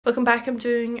Welcome back. I'm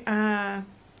doing a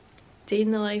day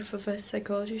in the life of a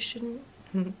psychology student.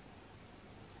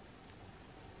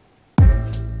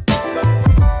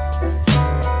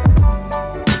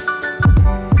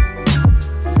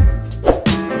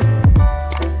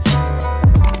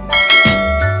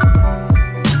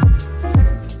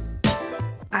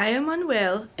 I am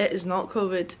unwell. It is not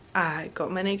COVID. I got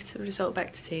my negative result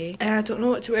back today and I don't know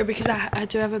what to wear because I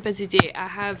do have a busy day.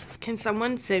 Can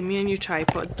someone send me a new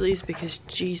tripod please, because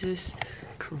Jesus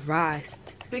Christ.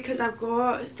 Because I've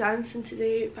got dancing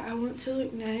today but I want to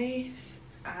look nice.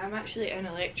 I'm actually in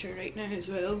a lecture right now as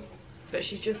well, but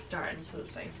she's just starting so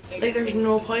it's fine. Like there's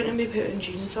no point in me putting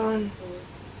jeans on.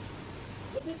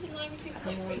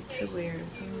 I want to wear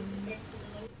them.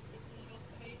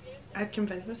 I'd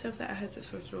convinced myself that I had a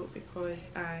sore throat because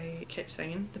I kept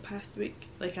singing the past week.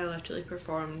 Like I literally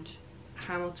performed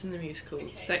Hamilton the musical,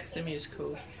 Six the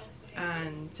musical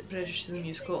and Bridgerton the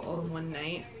musical all in one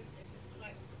night.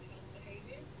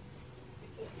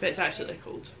 But it's actually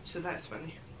cold, so that's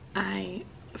funny. I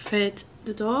fed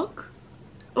the dog.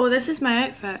 Oh, this is my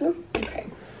outfit. Oh, okay.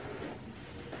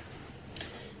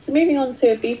 So moving on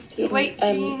to obesity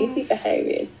and eating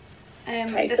behaviours.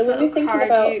 Okay, so when we're thinking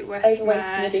about overweight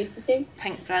and obesity,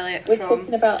 pink bralette we're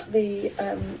talking about the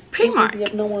Primark. The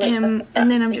abnormal and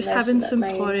then I'm just having some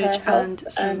porridge and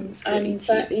some and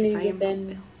certainly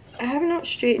within. I have not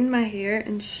straightened my hair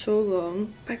in so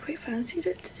long, but I quite fancied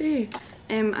it today.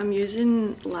 I'm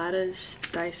using Lara's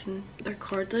Dyson. They're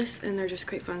cordless and they're just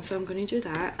quite fun, so I'm going to do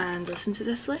that and listen to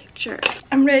this lecture.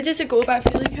 I'm ready to go, but I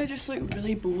feel like I just look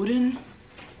really boring.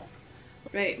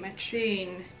 Right, my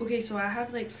train. Okay, so I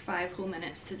have like 5 whole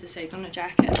minutes to decide on a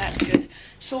jacket. That's good.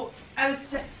 So I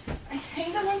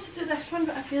kind of want to do this one,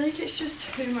 but I feel like it's just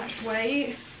too much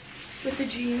white with the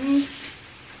jeans.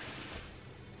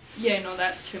 Yeah, no,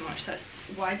 that's too much.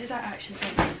 Why did I actually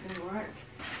think that was going to work?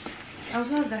 I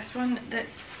also have this one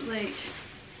that's like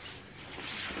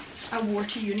I wore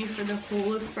to uni for the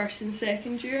whole of 1st and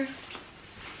 2nd year.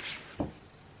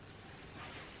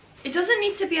 It doesn't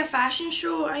need to be a fashion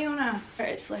show, Iona.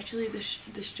 It's literally the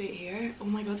straight hair. Oh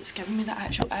my god, it's giving me the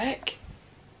actual ick.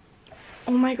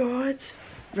 Oh my god.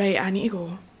 Right, I need to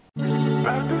go.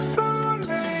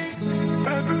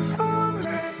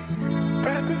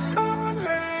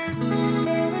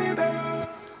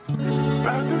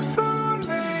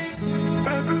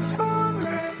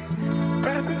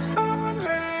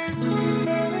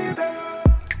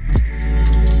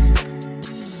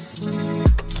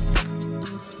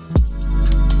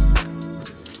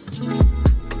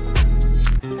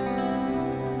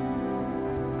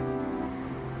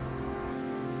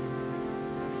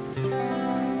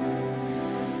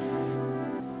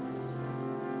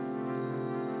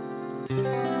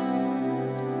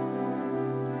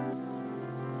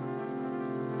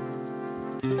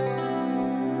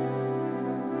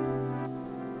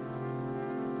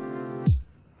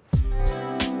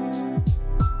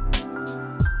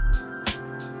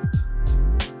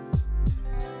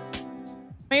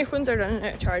 My earphones are running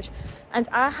out of charge and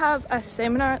I have a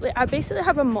seminar. Like I basically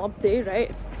have a mob day,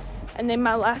 right? And then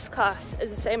my last class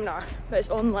is a seminar, but it's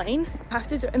online. I have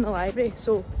to do it in the library,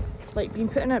 so like being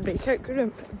put in a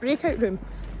breakout room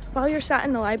while you're sat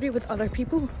in the library with other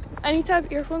people. I need to have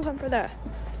earphones on for that.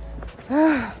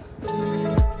 I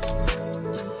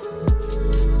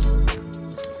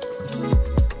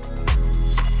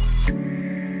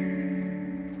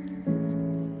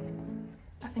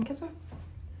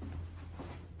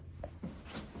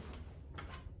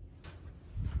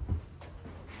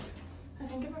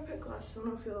think if I put glasses on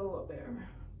I'll feel a lot better,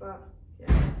 but yeah.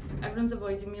 Everyone's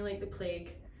avoiding me like the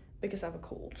plague because I have a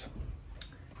cold.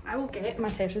 I will get my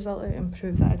test result out and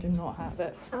prove that I do not have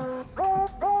it.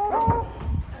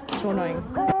 So annoying.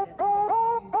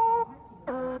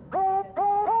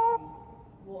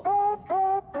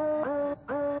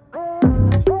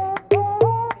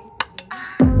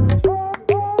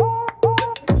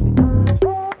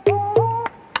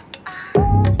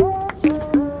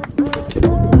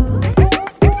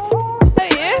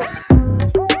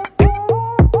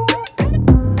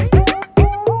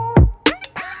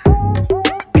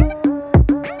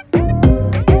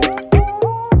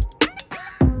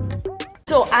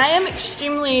 So I am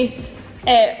extremely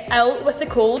ill with the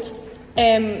cold.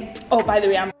 Oh, by the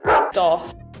way, I'm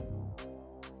off.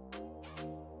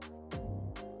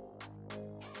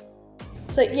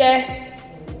 It's like, yeah,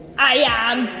 I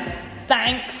am.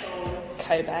 Thanks.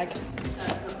 Cow bag.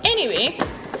 Anyway,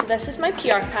 so this is my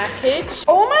PR package.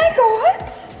 Oh my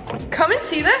god! Come and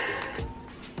see this.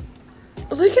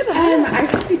 Look at that. I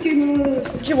could be doing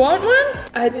those. Do you want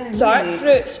one? Dark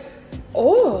fruits.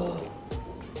 Oh.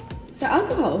 Is that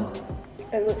alcohol?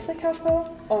 It looks like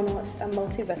alcohol. Oh no, it's a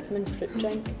multivitamin fruit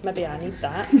drink. Maybe I need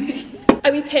that.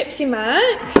 A wee Pepsi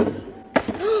Max.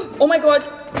 Oh my god,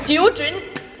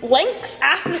 deodorant. Lynx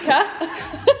Africa.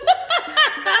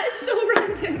 That is so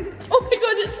random. Oh my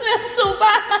god, it smells so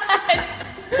bad.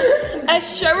 A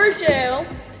shower gel.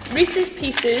 Reese's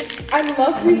Pieces. I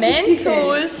love Reese's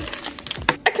Mentos. Pieces.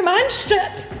 A command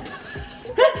strip.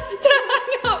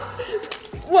 Hang up.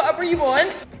 Whatever you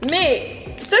want.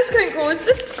 Mate, discount codes.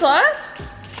 This is class.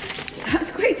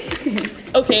 That's quite decent.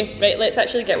 Okay, right, let's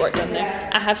actually get work done now.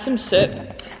 I have some soup.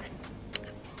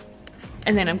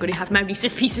 And then I'm going to have my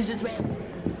Reese's Pieces as well.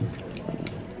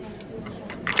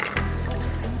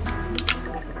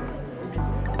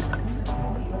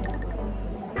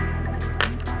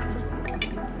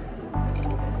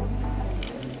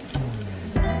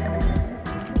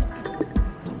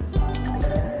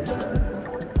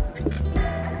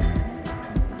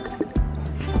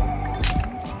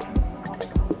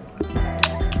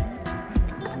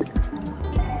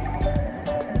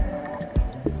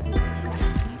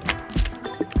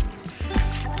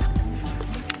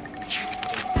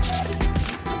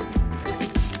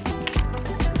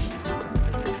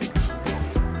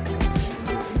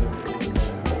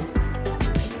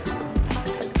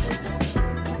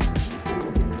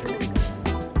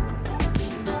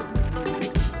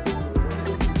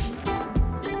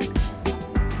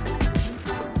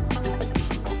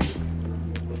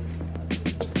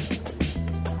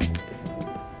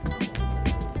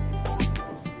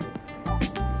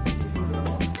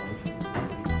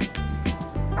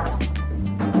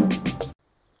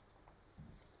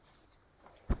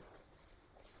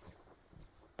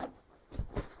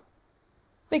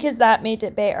 Because that made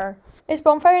it better. It's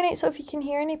bonfire night, so if you can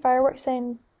hear any fireworks,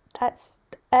 then that's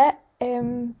it.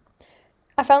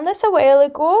 I found this a while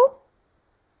ago.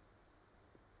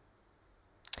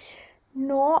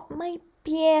 Not my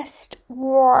best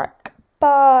work,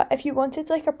 but if you wanted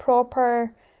like a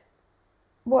proper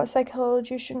what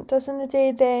psychology student does in the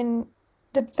day, then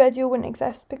the video wouldn't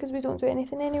exist because we don't do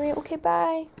anything anyway. Okay,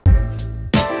 bye.